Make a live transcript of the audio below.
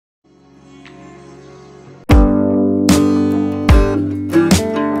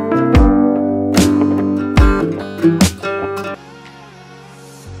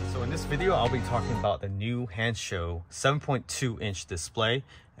I'll be talking about the new Hansshow 7.2-inch display,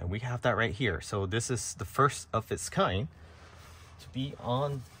 and we have that right here. So this is the first of its kind to be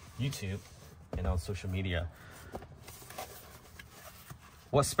on YouTube and on social media.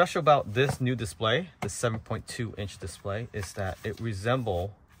 What's special about this new display, the 7.2-inch display, is that it resembles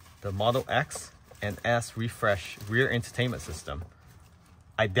the Model X and S refresh rear entertainment system.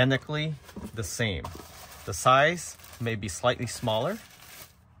 Identically the same. The size may be slightly smaller.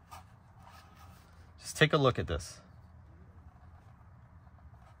 Just take a look at this.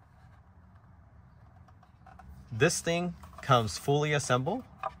 This thing comes fully assembled.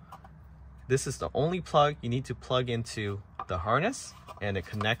 This is the only plug you need to plug into the harness, and it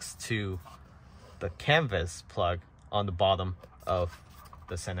connects to the canvas plug on the bottom of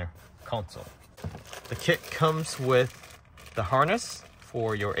the center console. The kit comes with the harness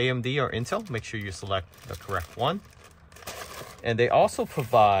for your AMD or Intel. Make sure you select the correct one. And they also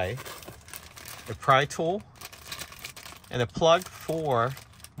provide a pry tool and a plug for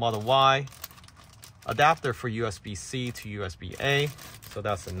Model Y, adapter for USB-C to USB-A. So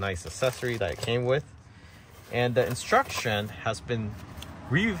that's a nice accessory that it came with. And the instruction has been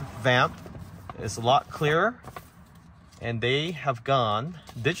revamped. It's a lot clearer. And they have gone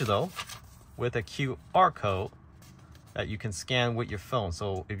digital with a QR code that you can scan with your phone.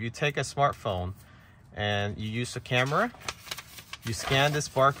 So if you take a smartphone and you use the camera, you scan this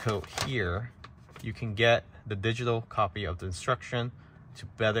barcode here, you can get the digital copy of the instruction to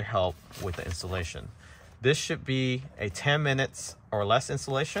better help with the installation. This should be a 10 minutes or less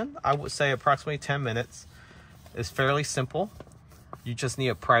installation. I would say approximately 10 minutes. It's fairly simple. You just need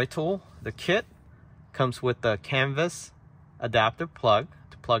a pry tool. The kit comes with the canvas adapter plug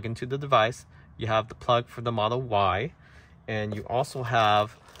to plug into the device. You have the plug for the Model Y, and you also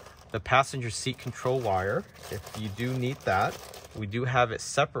have the passenger seat control wire if you do need that. We do have it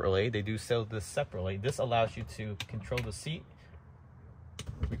separately. They do sell this separately. This allows you to control the seat,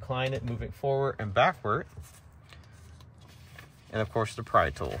 recline it moving forward and backward, and of course the pry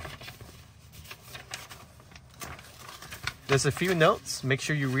tool. There's a few notes. Make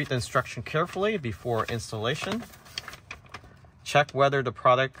sure you read the instruction carefully before installation. Check whether the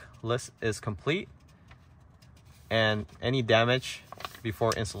product list is complete, and any damage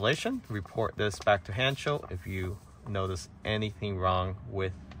before installation, report this back to Hansshow if you notice anything wrong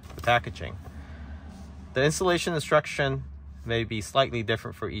with the packaging. The installation instruction may be slightly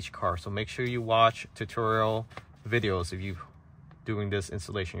different for each car, so make sure you watch tutorial videos if you're doing this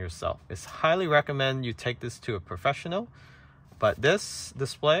installation yourself. It's highly recommend you take this to a professional, but this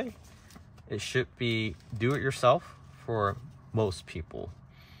display, it should be do-it-yourself for most people.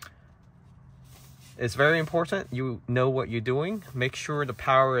 It's very important you know what you're doing. Make sure the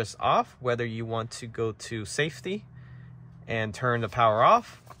power is off, whether you want to go to safety and turn the power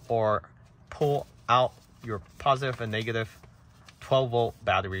off, or pull out your positive and negative 12-volt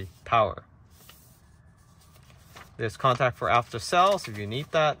battery power. There's contact for after sales if you need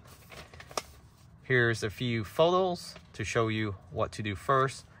that. Here's a few photos to show you what to do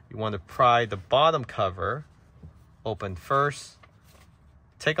first. You want to pry the bottom cover open first.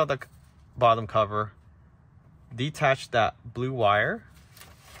 Take out the bottom cover, detach that blue wire,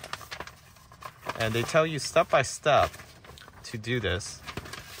 and they tell you step by step to do this.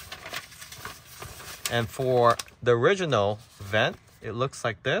 And for the original vent, it looks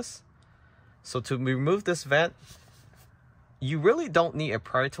like this. So to remove this vent, you really don't need a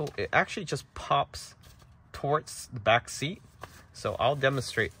pry tool. It actually just pops towards the back seat. So I'll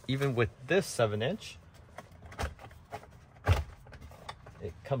demonstrate even with this 7-inch.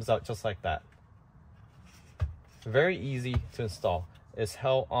 It comes out just like that. Very easy to install. It's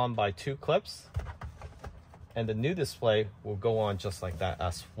held on by 2 clips, and the new display will go on just like that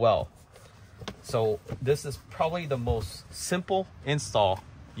as well. So this is probably the most simple install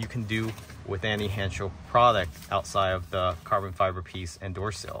you can do with any Hansshow product outside of the carbon fiber piece and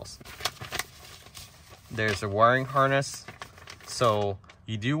door sills. There's a wiring harness. So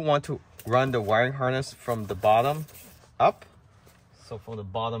you do want to run the wiring harness from the bottom up. So from the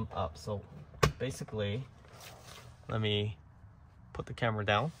bottom up. So basically, let me put the camera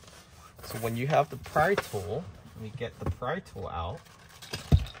down. So when you have the pry tool, let me get the pry tool out.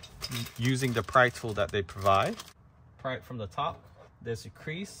 Using the pry tool that they provide. Pry it from the top. There's a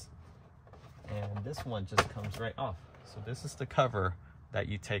crease, and this one just comes right off. So this is the cover that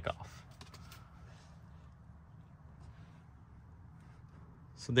you take off.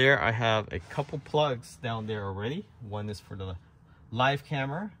 So there I have a couple plugs down there already. One is for the live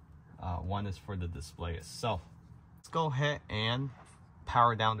camera, one is for the display itself. Let's go ahead and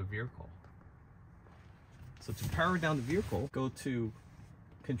power down the vehicle. So to power down the vehicle, go to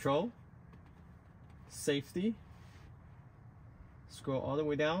Control, safety. Scroll all the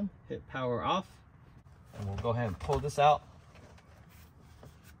way down, hit power off, and we'll go ahead and pull this out.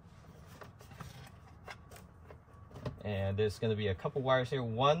 And there's going to be a couple wires here,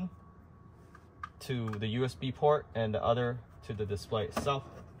 one to the USB port and the other to the display itself.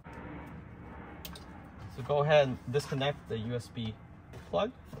 So go ahead and disconnect the USB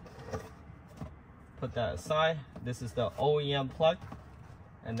plug. Put that aside. This is the OEM plug,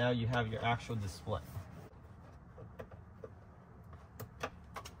 and now you have your actual display.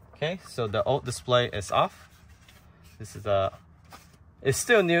 Okay, so the old display is off. This is it's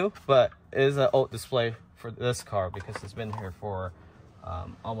still new, but it is an old display for this car because it's been here for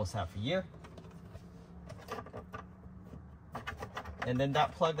almost half a year. And then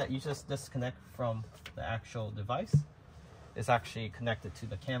that plug that you just disconnect from the actual device is actually connected to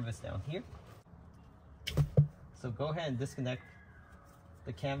the canvas down here. So go ahead and disconnect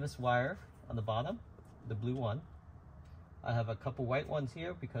the canvas wire on the bottom, the blue one. I have a couple white ones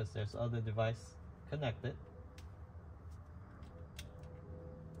here because there's other device connected.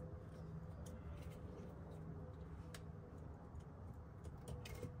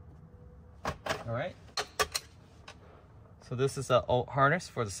 All right. So this is an old harness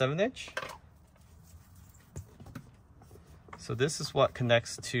for the 7-inch. So this is what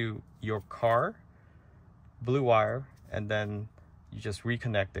connects to your car, blue wire, and then you just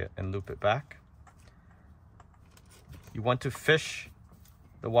reconnect it and loop it back. You want to fish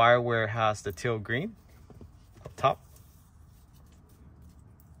the wire where it has the teal green up top.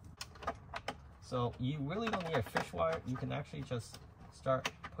 So you really don't need a fish wire. You can actually just start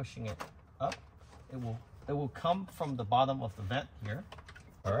pushing it up. It will come from the bottom of the vent here.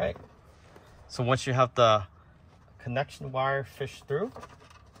 All right. So once you have the connection wire fished through,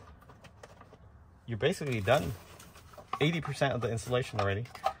 you're basically done 80% of the installation already.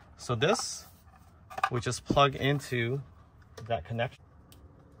 So this we just plug into that connection.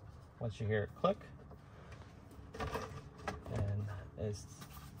 Once you hear it click, and it's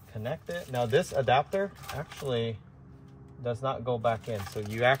connected. Now this adapter actually does not go back in, so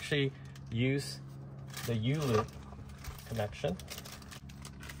you actually use the U-loop connection.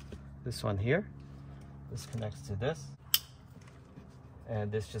 This one here, this connects to this,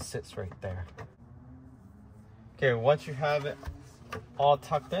 and this just sits right there. Okay, once you have it all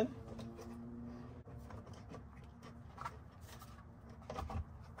tucked in,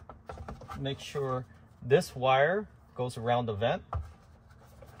 make sure this wire goes around the vent.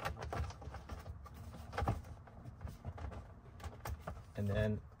 And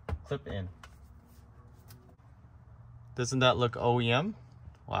then clip in. Doesn't that look OEM?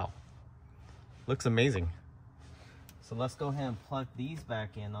 Wow, looks amazing. So let's go ahead and plug these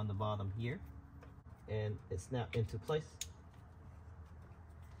back in on the bottom here, and it snaps into place.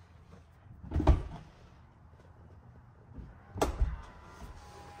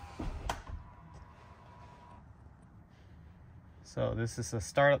 So this is a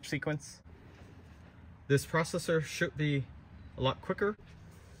startup sequence. This processor should be a lot quicker.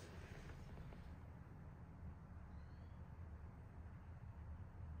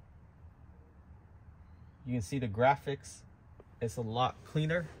 You can see the graphics is a lot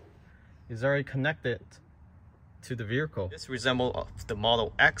cleaner. It's already connected to the vehicle. This resembles the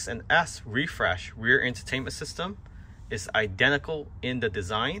Model X and S refresh rear entertainment system. It's identical in the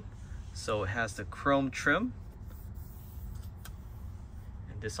design. So it has the chrome trim.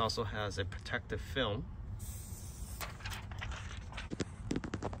 And this also has a protective film.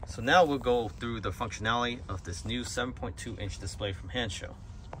 So now we'll go through the functionality of this new 7.2-inch display from Hansshow.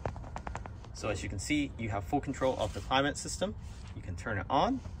 So as you can see, you have full control of the climate system. You can turn it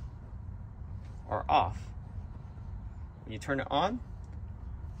on or off. When you turn it on,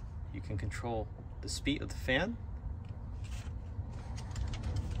 you can control the speed of the fan.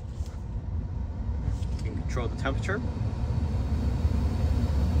 You can control the temperature.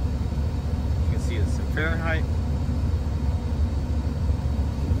 You can see it's in Fahrenheit.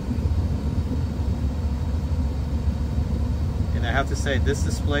 And I have to say, this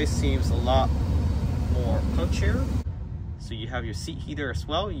display seems a lot more punchier. So you have your seat heater as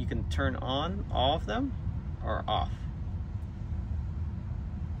well. You can turn on all of them or off.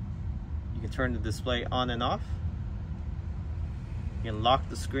 You can turn the display on and off. You can lock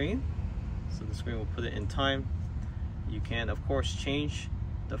the screen, so the screen will put it in time. You can, of course, change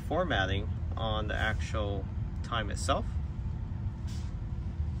the formatting on the actual time itself.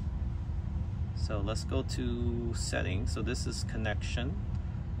 So let's go to settings. So this is connection.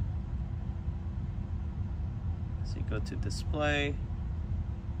 So you go to display,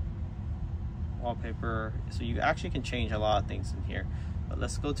 wallpaper. So you actually can change a lot of things in here. But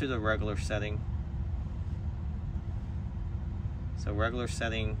let's go to the regular setting. So regular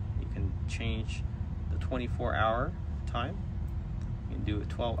setting, you can change the 24-hour time. You can do a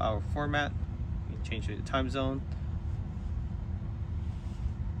 12-hour format. You can change the time zone.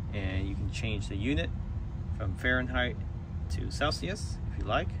 And you can change the unit from Fahrenheit to Celsius if you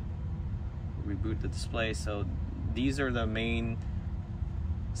like. Reboot the display. So these are the main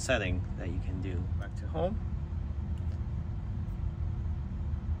setting that you can do. Back to home.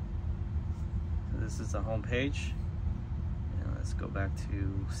 So this is the home page. And let's go back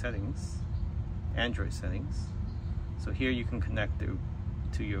to settings, Android settings. So here you can connect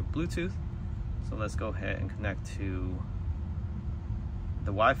to your Bluetooth. So let's go ahead and connect to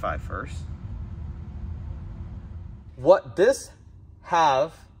the Wi-Fi first. What this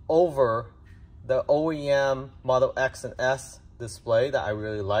have over the OEM Model X and S display that I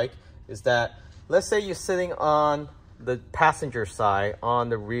really like is that, let's say you're sitting on the passenger side on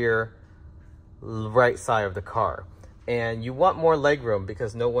the rear right side of the car and you want more legroom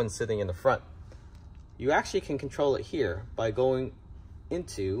because no one's sitting in the front. You actually can control it here by going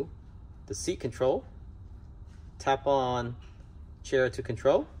into the seat control, tap on chair to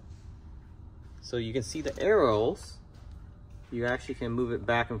control. So you can see the arrows. You actually can move it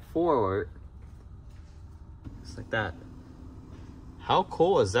back and forward just like that. How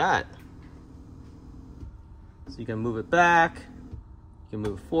cool is that? So you can move it back, you can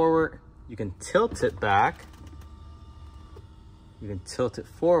move it forward, you can tilt it back, you can tilt it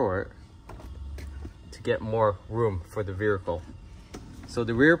forward to get more room for the vehicle. So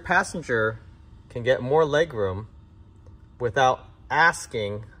the rear passenger can get more leg room without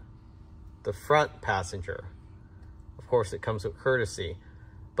asking the front passenger. Of course, it comes with courtesy,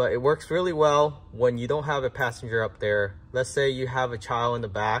 but it works really well when you don't have a passenger up there. Let's say you have a child in the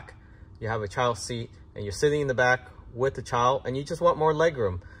back, you have a child seat, and you're sitting in the back with the child, and you just want more leg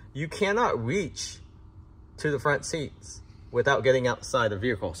room. You cannot reach to the front seats without getting outside the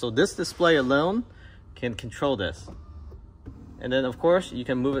vehicle. So this display alone can control this. And then, of course, you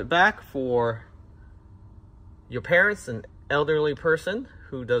can move it back for your parents, an elderly person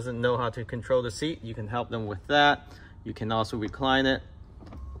who doesn't know how to control the seat. You can help them with that. You can also recline it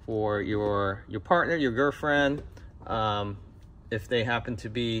for your partner, your girlfriend, if they happen to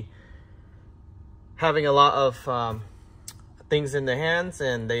be having a lot of things in their hands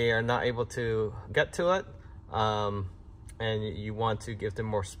and they are not able to get to it, and you want to give them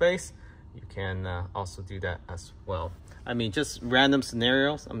more space, you can also do that as well. I mean, just random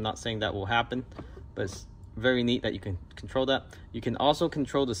scenarios. I'm not saying that will happen, but it's very neat that you can control that. You can also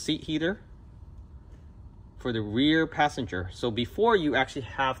control the seat heater for the rear passenger. So before, you actually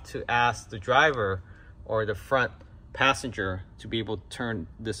have to ask the driver or the front passenger to be able to turn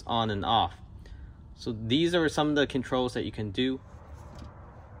this on and off. So these are some of the controls that you can do.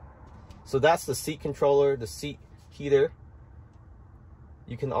 So that's the seat controller, the seat heater.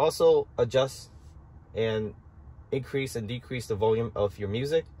 You can also adjust and increase and decrease the volume of your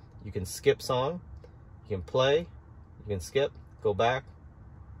music. You can skip song, you can play, you can skip, go back,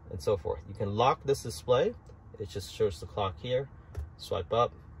 and so forth. You can lock this display. It just shows the clock here. Swipe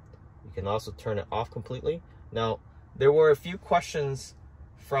up. You can also turn it off completely. Now, there were a few questions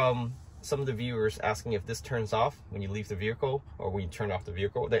from some of the viewers asking if this turns off when you leave the vehicle or when you turn off the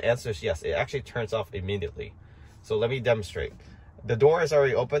vehicle. The answer is yes, it actually turns off immediately. So let me demonstrate. The door is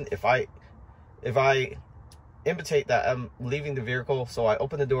already open. If I imitate that I'm leaving the vehicle, so I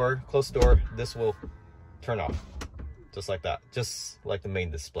open the door, close the door, this will turn off. Just like that. Just like the main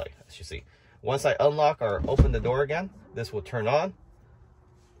display, as you see. Once I unlock or open the door again, this will turn on.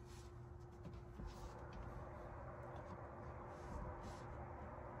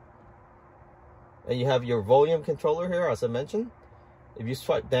 And you have your volume controller here, as I mentioned. If you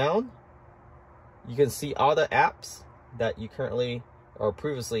swipe down, you can see all the apps that you currently or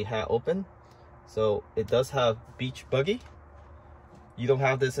previously had open. So it does have Beach Buggy. You don't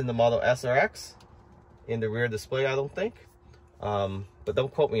have this in the Model S or X in the rear display, I don't think. But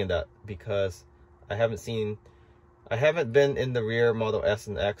don't quote me on that because I haven't been in the rear Model S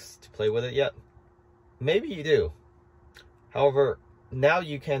and X to play with it yet. Maybe you do. However, now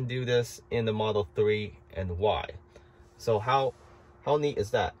you can do this in the Model 3 and Y. So how neat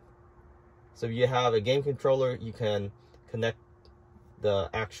is that? So if you have a game controller, you can connect the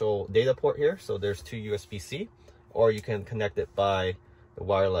actual data port here. So there's two USB-C, or you can connect it by the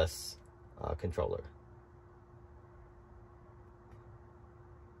wireless controller.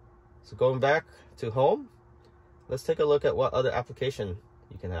 So going back to home, let's take a look at what other application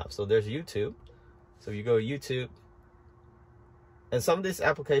you can have. So there's YouTube. So you go to YouTube, and some of this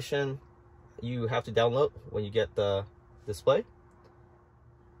application you have to download when you get the display.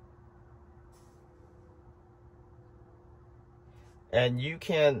 And you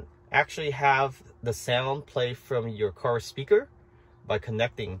can actually have the sound play from your car speaker by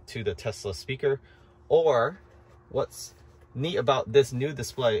connecting to the Tesla speaker. Or what's neat about this new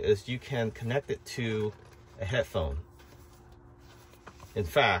display is you can connect it to a headphone. In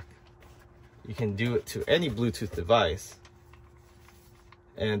fact, you can do it to any Bluetooth device,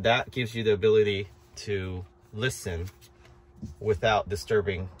 and that gives you the ability to listen without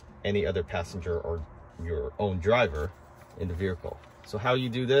disturbing any other passenger or your own driver in the vehicle. So how you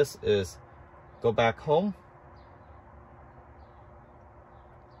do this is go back home,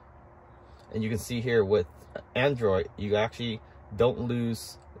 and you can see here with Android, you actually don't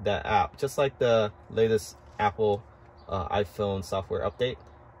lose that app. Just like the latest Apple iPhone software update,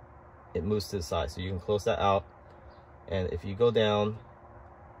 it moves to the side. So you can close that out. And if you go down,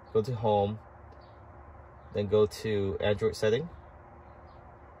 go to home, then go to Android setting.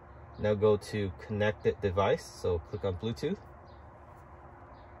 Now go to connected device. So click on Bluetooth.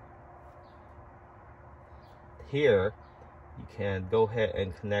 Here, you can go ahead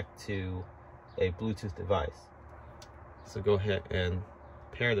and connect to a Bluetooth device. So go ahead and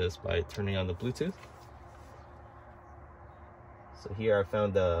pair this by turning on the Bluetooth. So here I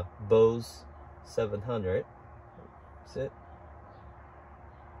found the Bose 700. That's it.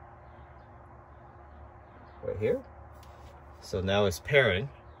 Right here. So now it's pairing.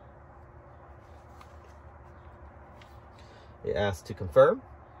 It asks to confirm,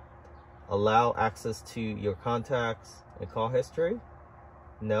 allow access to your contacts and call history.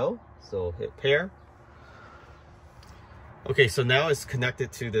 No, so hit pair. Okay, so now it's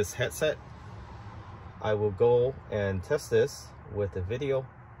connected to this headset. I will go and test this with a video.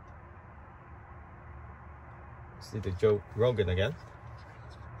 See the Joe Rogan again.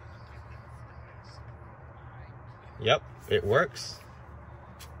 Yep, it works.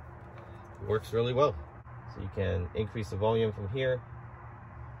 It works really well. So you can increase the volume from here,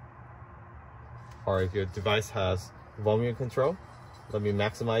 or if your device has volume control, let me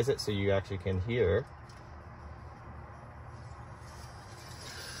maximize it so you actually can hear.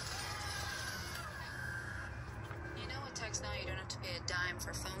 You know with Text Now you don't have to pay a dime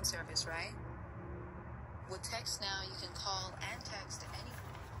for phone service, right? With Text Now you can call and text anyone.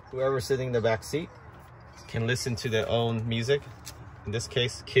 Whoever's sitting in the back seat can listen to their own music, in this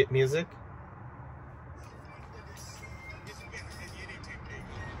case kid music.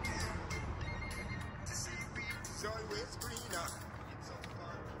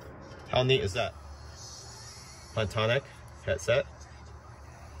 How neat is that? Photonic headset.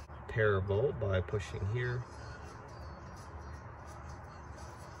 Pairable by pushing here.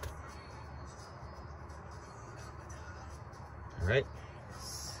 All right.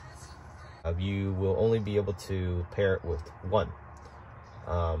 You will only be able to pair it with one.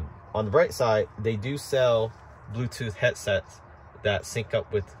 On the bright side, they do sell Bluetooth headsets that sync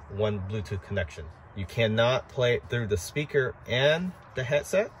up with one Bluetooth connection. You cannot play it through the speaker and the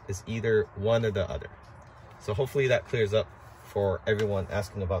headset. It's either one or the other. So hopefully that clears up for everyone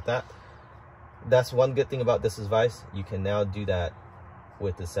asking about that. That's one good thing about this device. You can now do that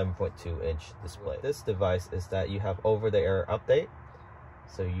with the 7.2-inch display. This device is that you have over-the-air update.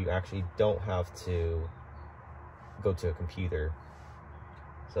 So you actually don't have to go to a computer.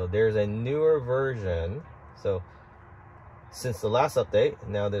 So there's a newer version. So since the last update,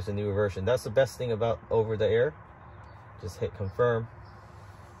 now there's a newer version. That's the best thing about over the air. Just hit confirm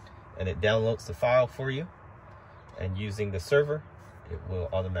and it downloads the file for you. And using the server, it will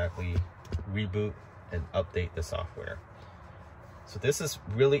automatically reboot and update the software. So this is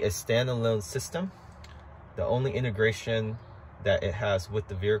really a standalone system. The only integration that it has with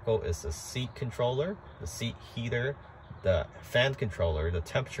the vehicle is the seat controller, the seat heater, the fan controller, the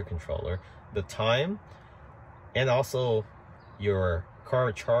temperature controller, the time, and also your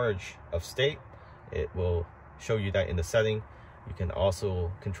car charge of state. It will show you that in the setting. You can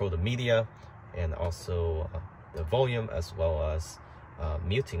also control the media and also the volume, as well as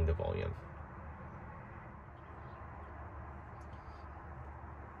muting the volume.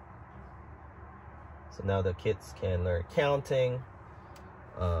 So now the kids can learn counting.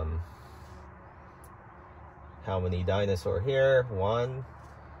 How many dinosaurs here? One.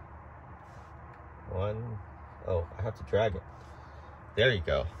 Oh, I have to drag it. There you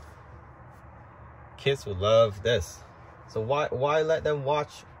go. Kids would love this. So why let them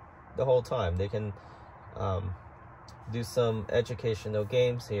watch the whole time? They can do some educational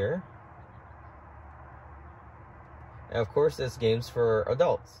games here. And of course, there's games for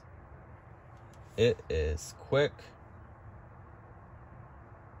adults. It is quick.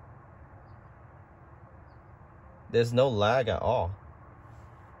 There's no lag at all.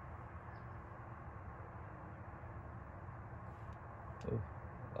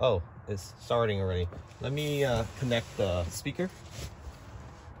 Oh, it's starting already. Let me connect the speaker.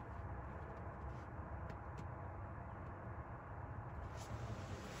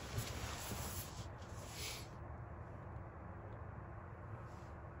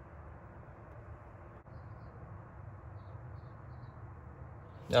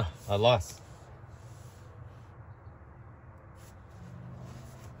 Yeah, I lost.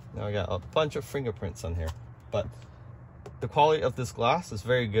 Now I got a bunch of fingerprints on here, but the quality of this glass is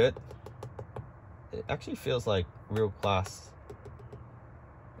very good. It actually feels like real glass,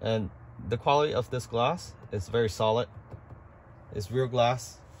 and the quality of this glass is very solid. It's real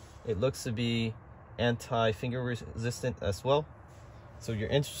glass. It looks to be anti-finger resistant as well. So if you're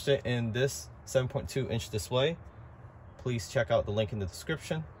interested in this 7.2-inch display, please check out the link in the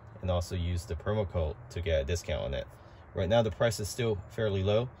description and also use the promo code to get a discount on it. Right now the price is still fairly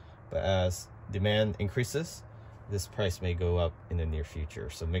low, but as demand increases, this price may go up in the near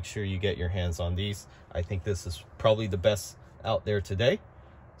future. So make sure you get your hands on these. I think this is probably the best out there today.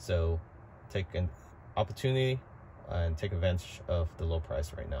 So take an opportunity and take advantage of the low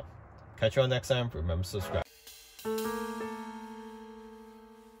price right now. Catch you all next time. Remember to subscribe.